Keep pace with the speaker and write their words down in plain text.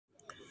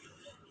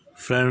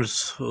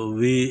Friends,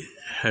 we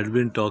had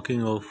been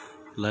talking of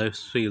life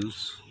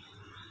skills,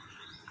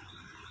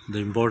 the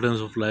importance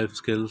of life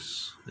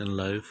skills in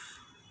life,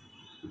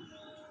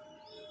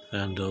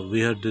 and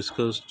we had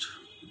discussed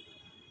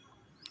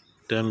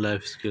 10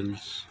 life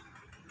skills,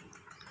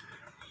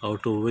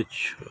 out of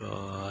which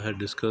I had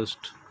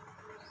discussed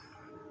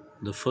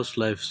the first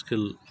life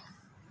skill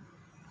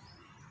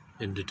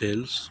in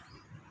details.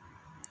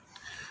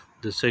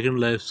 The second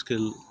life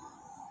skill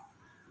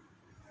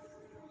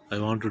I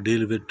want to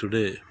deal with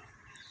today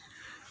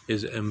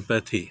is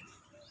empathy.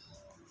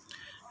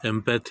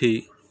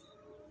 Empathy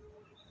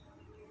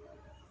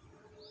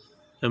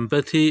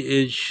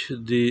is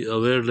the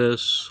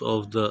awareness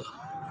of the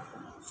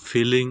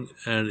feeling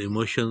and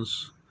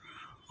emotions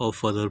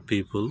of other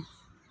people.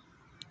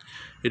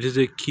 It is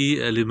a key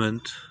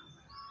element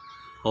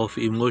of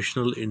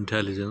emotional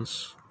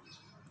intelligence.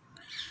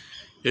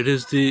 It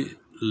is the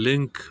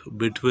link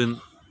between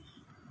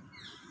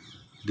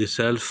the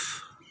self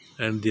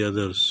and the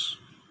others.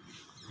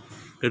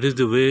 It is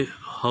the way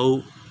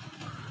how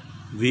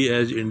we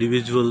as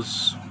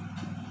individuals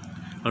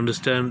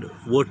understand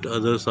what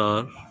others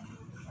are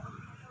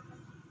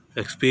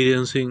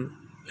experiencing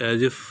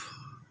as if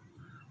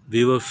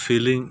we were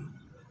feeling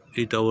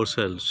it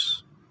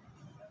ourselves.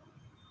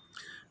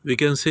 We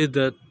can say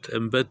that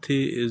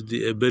empathy is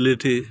the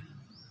ability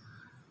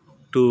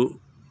to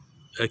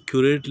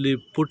accurately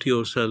put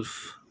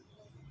yourself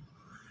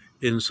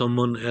in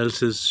someone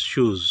else's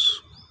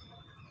shoes,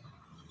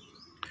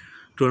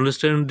 to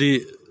understand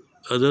the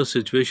other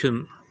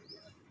situation,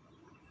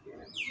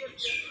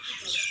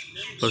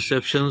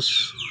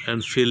 perceptions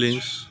and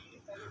feelings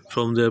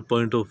from their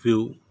point of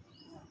view,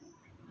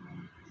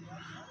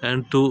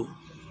 and to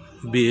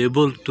be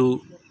able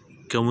to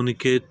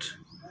communicate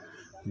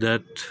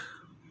that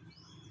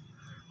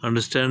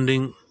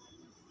understanding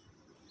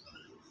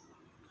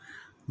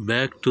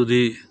back to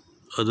the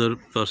other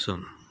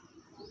person.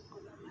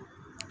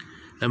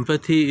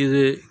 Empathy is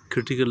a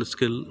critical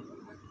skill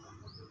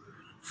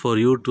for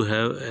you to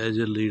have as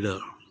a leader.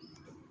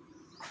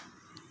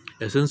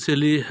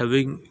 Essentially,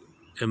 having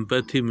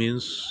empathy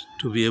means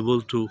to be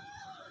able to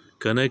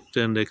connect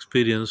and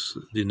experience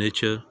the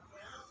nature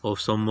of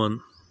someone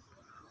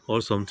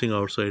or something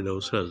outside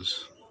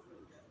ourselves,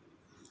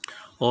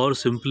 or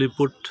simply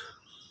put,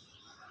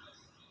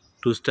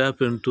 to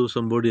step into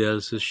somebody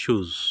else's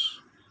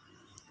shoes.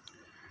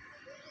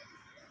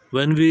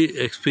 When we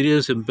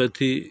experience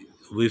empathy,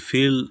 we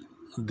feel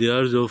the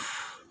urge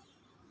of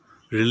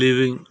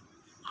relieving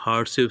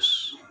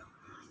hardships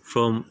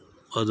from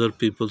other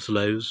people's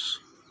lives,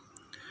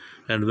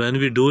 and when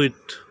we do it,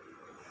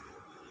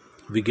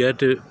 we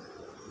get a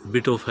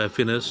bit of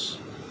happiness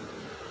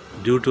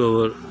due to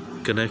our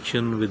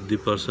connection with the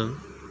person,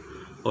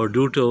 or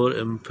due to our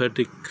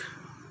emphatic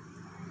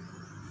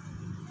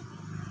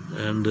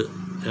and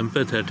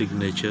empathetic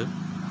nature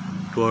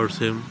towards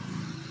him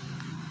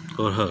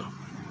or her.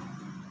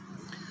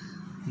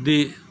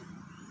 The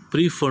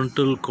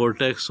prefrontal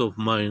cortex of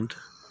mind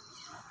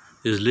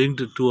is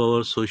linked to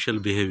our social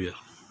behavior,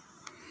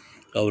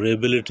 our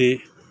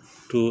ability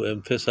to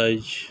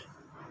emphasize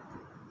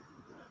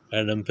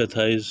and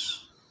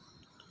empathize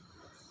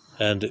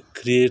and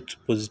create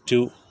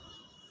positive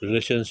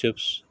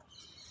relationships,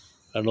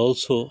 and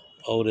also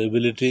our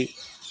ability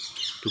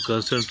to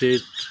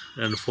concentrate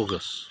and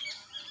focus.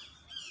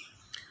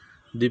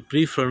 The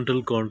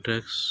prefrontal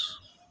cortex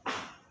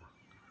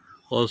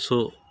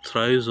also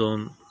thrives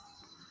on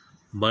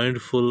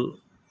mindful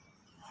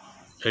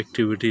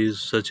activities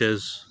such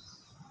as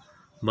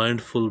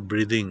mindful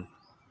breathing,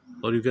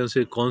 or you can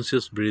say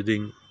conscious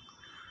breathing,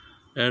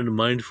 and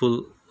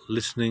mindful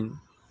listening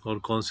or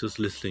conscious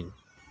listening.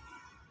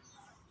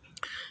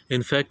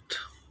 In fact,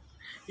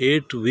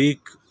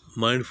 8-week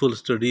mindful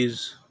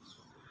studies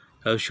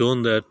have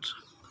shown that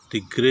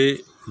the gray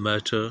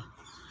matter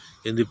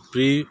in the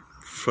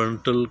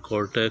prefrontal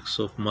cortex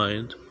of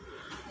mind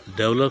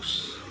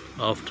develops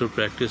after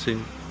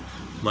practicing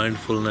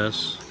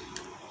mindfulness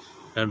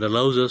and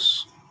allows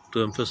us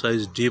to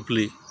emphasize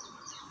deeply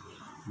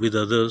with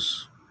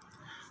others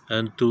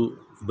and to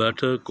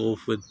better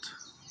cope with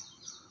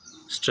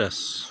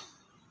stress.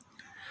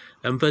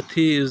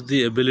 Empathy is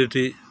the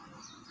ability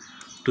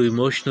to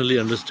emotionally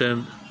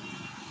understand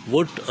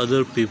what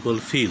other people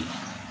feel,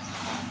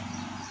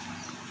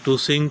 to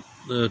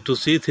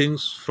see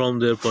things from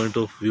their point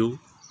of view,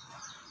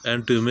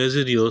 and to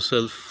imagine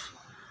yourself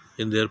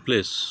in their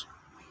place.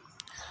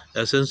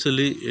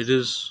 Essentially, it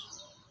is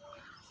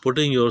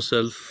putting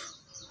yourself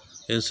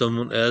in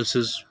someone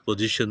else's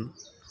position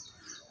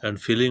and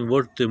feeling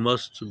what they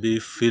must be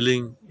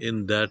feeling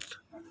in that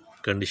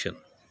condition.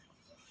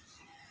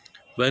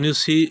 When you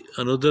see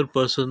another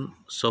person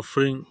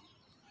suffering,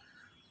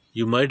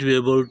 you might be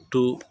able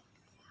to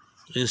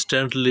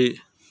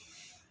instantly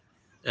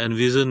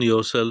envision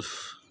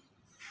yourself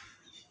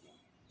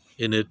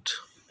in it,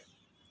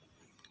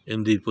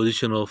 in the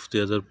position of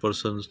the other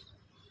person,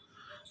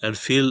 and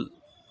feel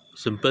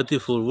sympathy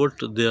for what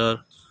they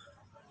are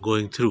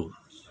going through.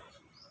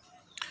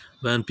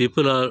 When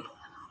people are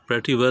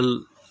pretty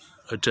well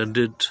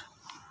attended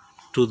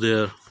to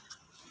their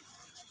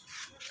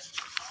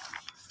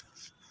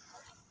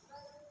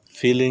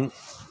feeling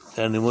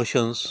and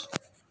emotions.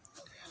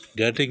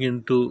 Getting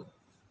into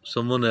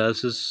someone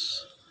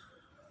else's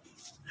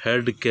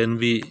head can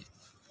be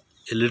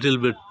a little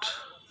bit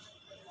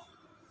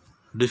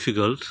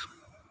difficult.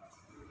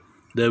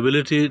 The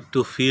ability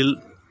to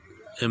feel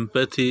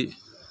empathy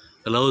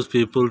allows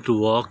people to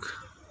walk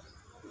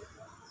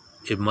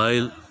a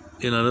mile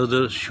in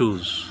another's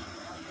shoes.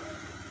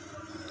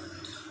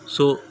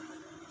 So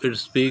it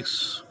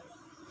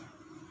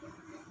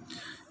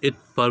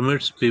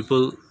permits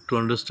people to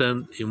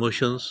understand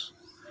emotions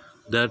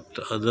that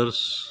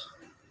others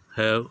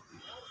have,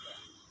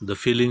 the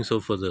feelings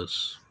of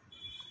others.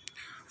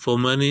 For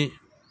many,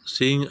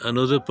 seeing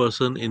another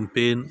person in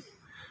pain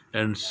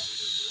and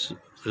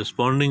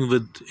responding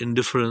with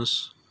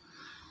indifference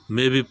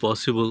may be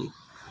possible,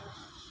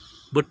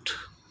 but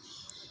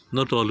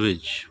not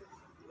always.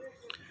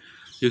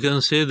 You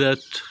can say that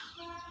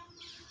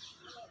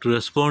to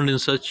respond in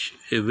such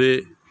a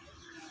way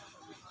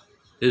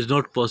is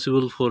not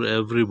possible for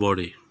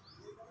everybody.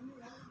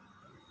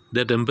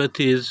 That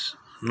empathy is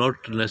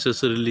not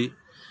necessarily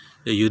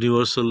a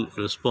universal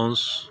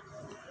response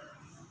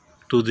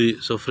to the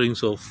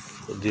sufferings of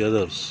the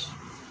others.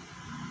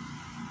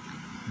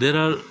 There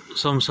are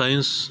some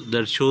signs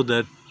that show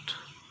that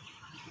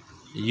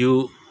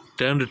you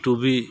tend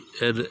to be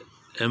an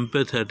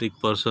empathetic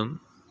person.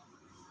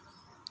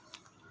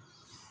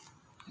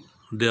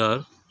 They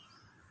are: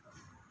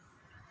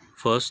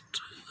 first,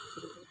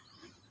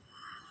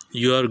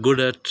 you are good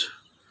at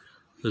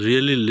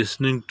really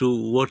listening to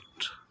what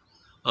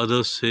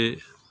others say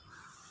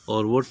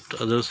or what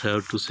others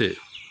have to say.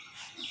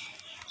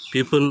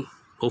 People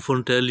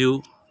often tell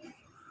you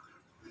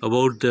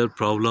about their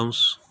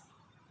problems.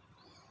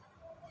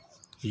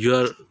 You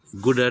are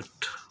good at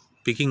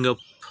picking up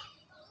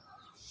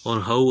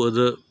on how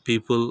other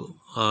people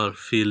are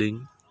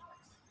feeling.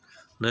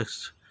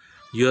 Next,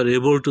 you are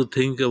able to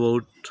think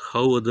about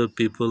how other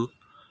people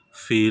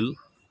feel.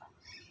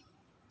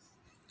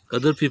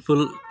 Other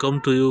people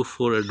come to you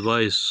for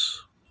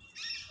advice.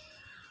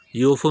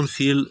 You often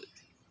feel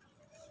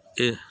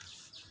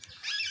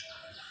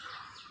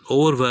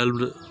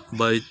overwhelmed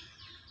by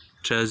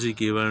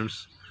tragic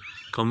events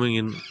coming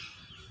in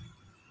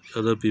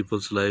other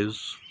people's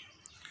lives.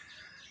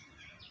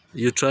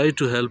 You try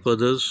to help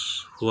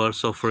others who are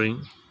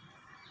suffering.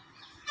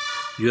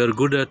 You are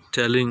good at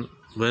telling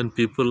when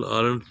people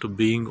aren't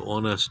being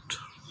honest.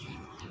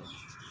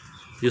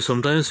 You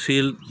sometimes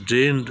feel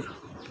drained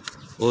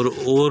or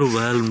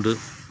overwhelmed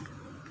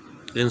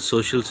in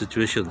social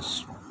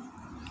situations.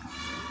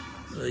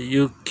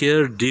 You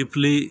care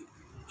deeply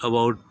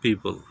about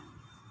people.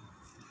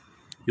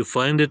 You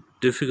find it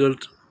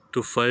difficult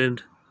to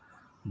find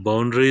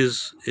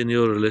boundaries in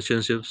your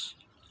relationships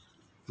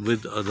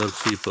with other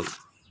people.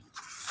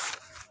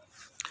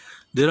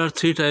 There are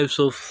three types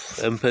of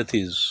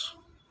empathies.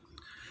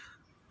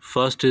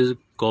 First is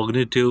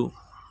cognitive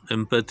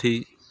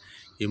empathy,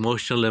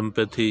 emotional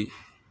empathy,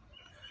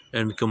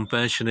 and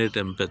compassionate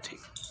empathy.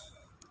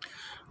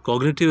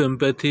 Cognitive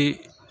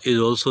empathy is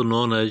also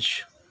known as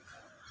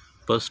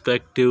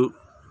perspective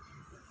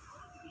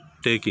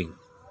taking.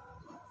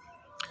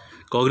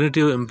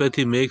 Cognitive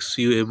empathy makes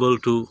you able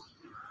to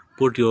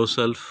put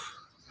yourself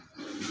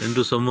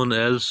into someone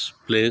else's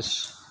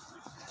place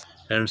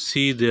and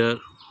see their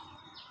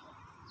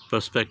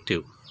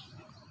perspective.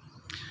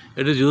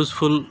 It is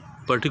useful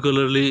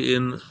particularly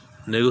in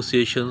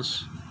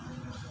negotiations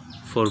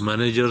for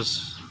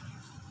managers,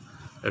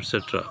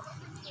 etc.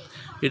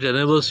 It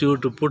enables you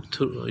to put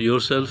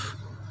yourself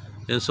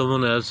in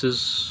someone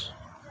else's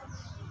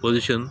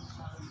position,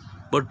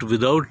 but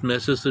without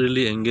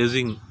necessarily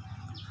engaging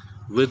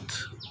with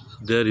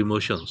their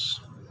emotions.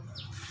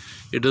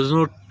 It does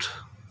not,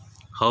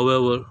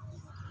 however,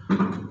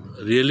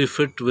 really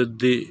fit with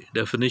the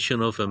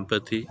definition of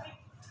empathy,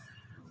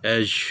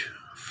 as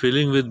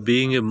feeling with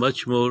being a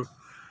much more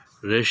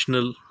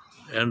rational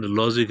and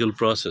logical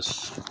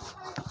process.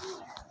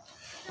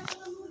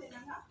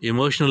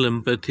 Emotional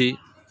empathy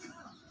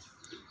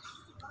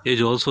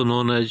is also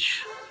known as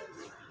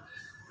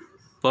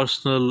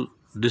personal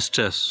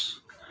distress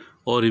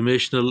or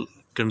emotional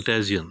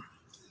contagion.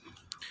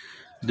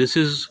 This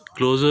is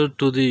closer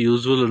to the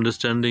usual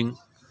understanding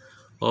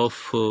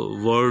of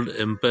word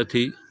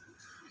empathy,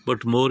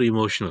 but more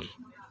emotional.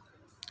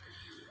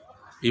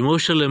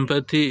 Emotional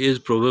empathy is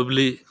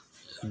probably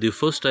the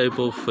first type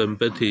of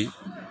empathy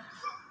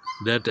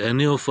that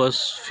any of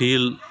us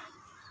feel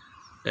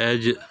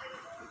as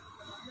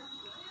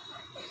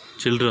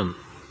children.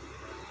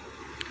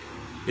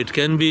 It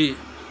can be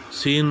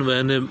seen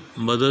when a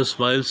mother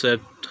smiles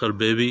at her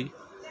baby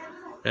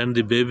and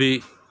the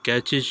baby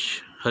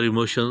catches her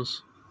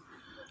emotions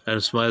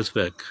and smiles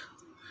back,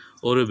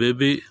 or a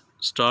baby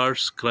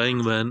starts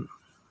crying when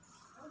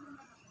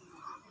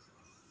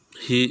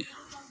he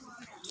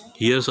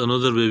hears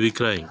another baby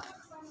crying.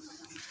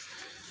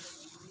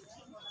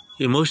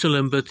 Emotional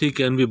empathy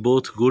can be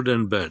both good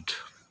and bad.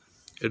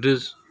 It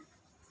is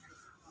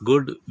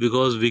Good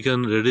because we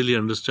can readily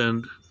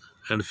understand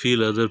and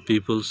feel other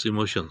people's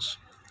emotions.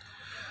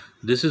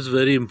 This is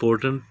very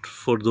important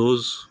for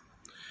those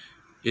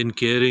in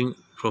caring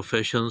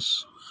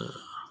professions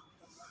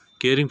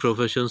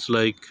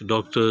like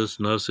doctors,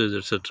 nurses,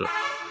 etc.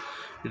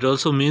 It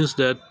also means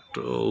that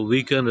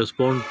we can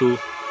respond to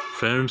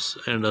friends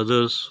and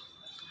others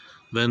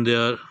when they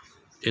are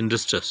in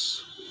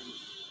distress.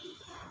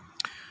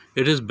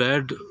 It is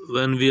bad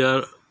when we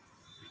are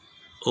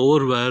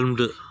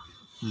overwhelmed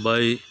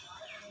by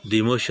the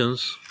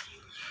emotions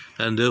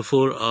and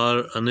therefore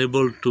are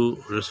unable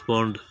to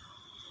respond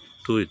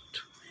to it.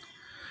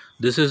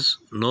 This is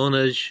known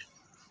as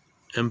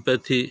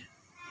empathy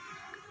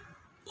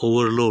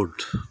overload.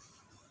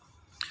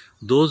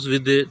 Those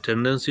with a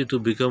tendency to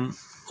become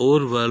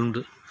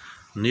overwhelmed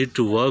need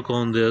to work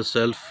on their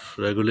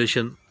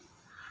self-regulation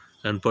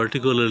and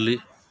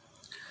particularly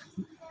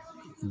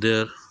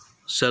their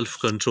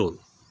self-control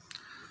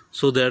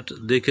so that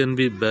they can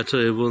be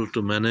better able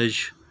to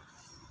manage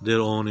their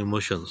own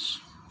emotions.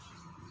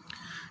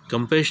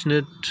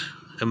 Compassionate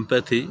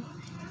empathy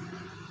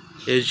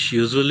is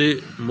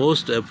usually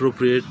most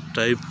appropriate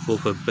type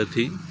of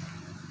empathy.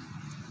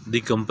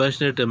 The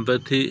compassionate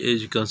empathy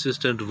is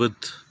consistent with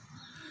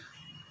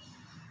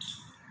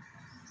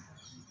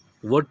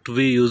what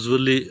we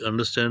usually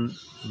understand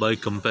by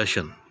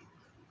compassion.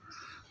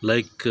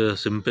 Like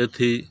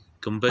sympathy,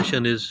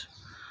 compassion is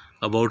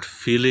about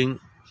feeling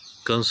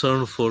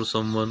concern for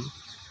someone,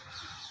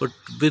 but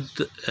with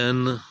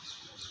an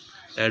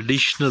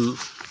additional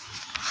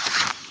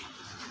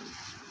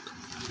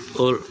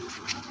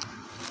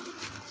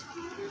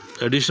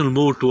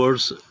move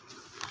towards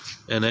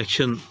an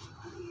action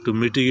to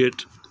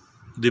mitigate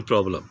the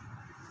problem.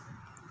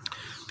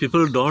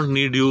 People don't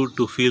need you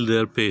to feel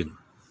their pain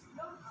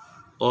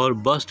or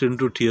burst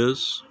into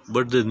tears,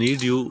 but they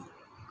need you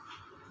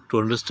to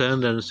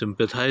understand and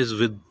sympathize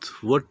with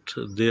what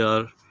they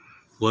are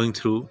going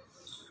through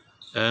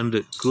and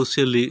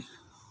crucially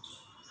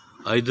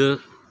either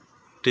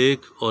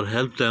take or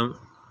help them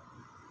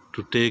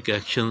to take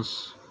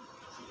actions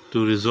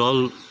to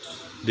resolve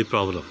the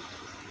problem.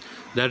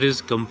 That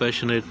is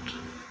compassionate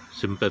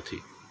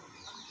sympathy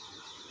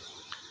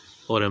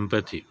or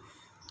empathy.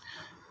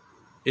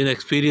 In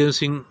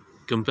experiencing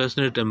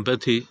compassionate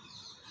empathy,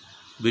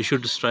 we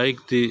should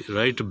strike the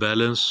right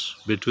balance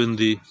between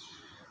the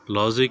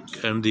logic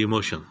and the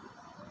emotion.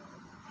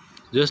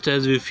 Just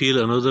as we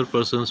feel another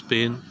person's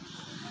pain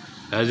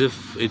as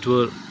if it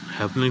were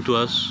happening to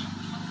us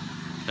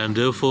and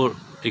therefore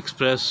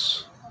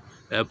express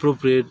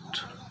appropriate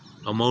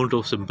amount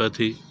of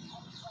sympathy,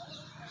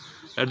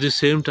 at the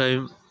same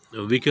time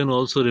we can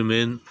also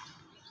remain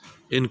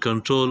in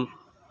control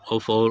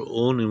of our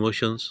own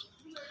emotions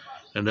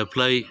and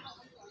apply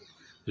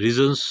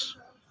reasons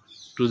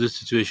to the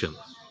situation.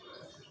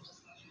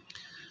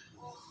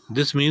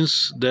 This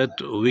means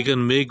that we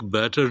can make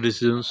better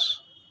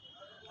decisions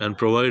and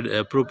provide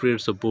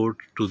appropriate support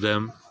to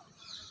them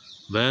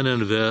when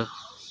and where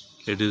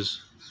it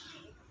is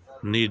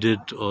needed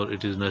or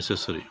it is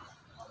necessary.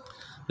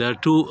 There are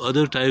two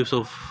other types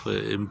of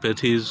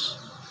empathies,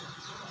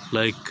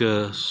 like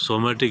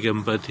somatic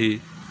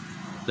empathy,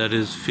 that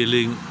is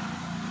feeling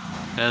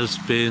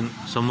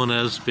someone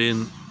else's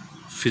pain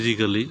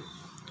physically.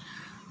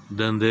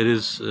 Then there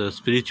is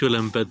spiritual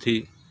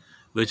empathy,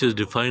 which is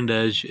defined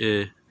as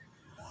a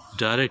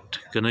direct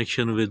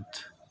connection with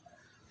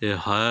a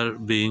higher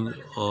being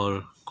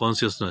or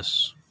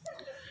consciousness.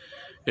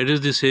 It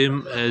is the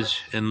same as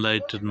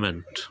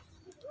enlightenment.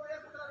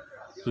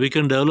 We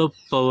can develop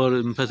our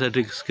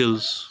empathetic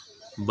skills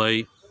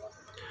by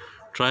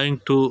trying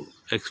to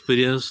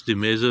experience the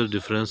major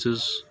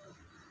differences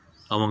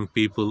among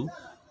people,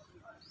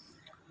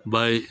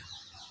 by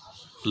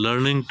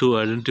learning to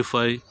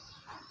identify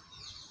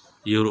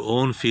your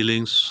own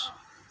feelings,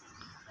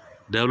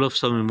 develop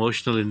some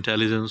emotional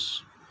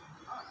intelligence,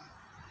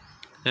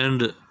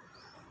 and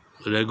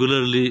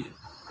regularly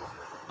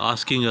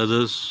asking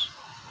others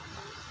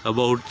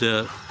about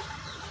their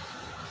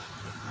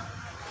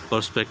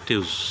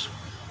perspectives.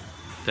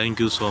 Thank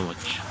you so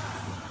much.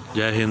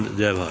 Jai Hind,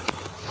 Jai Bharat.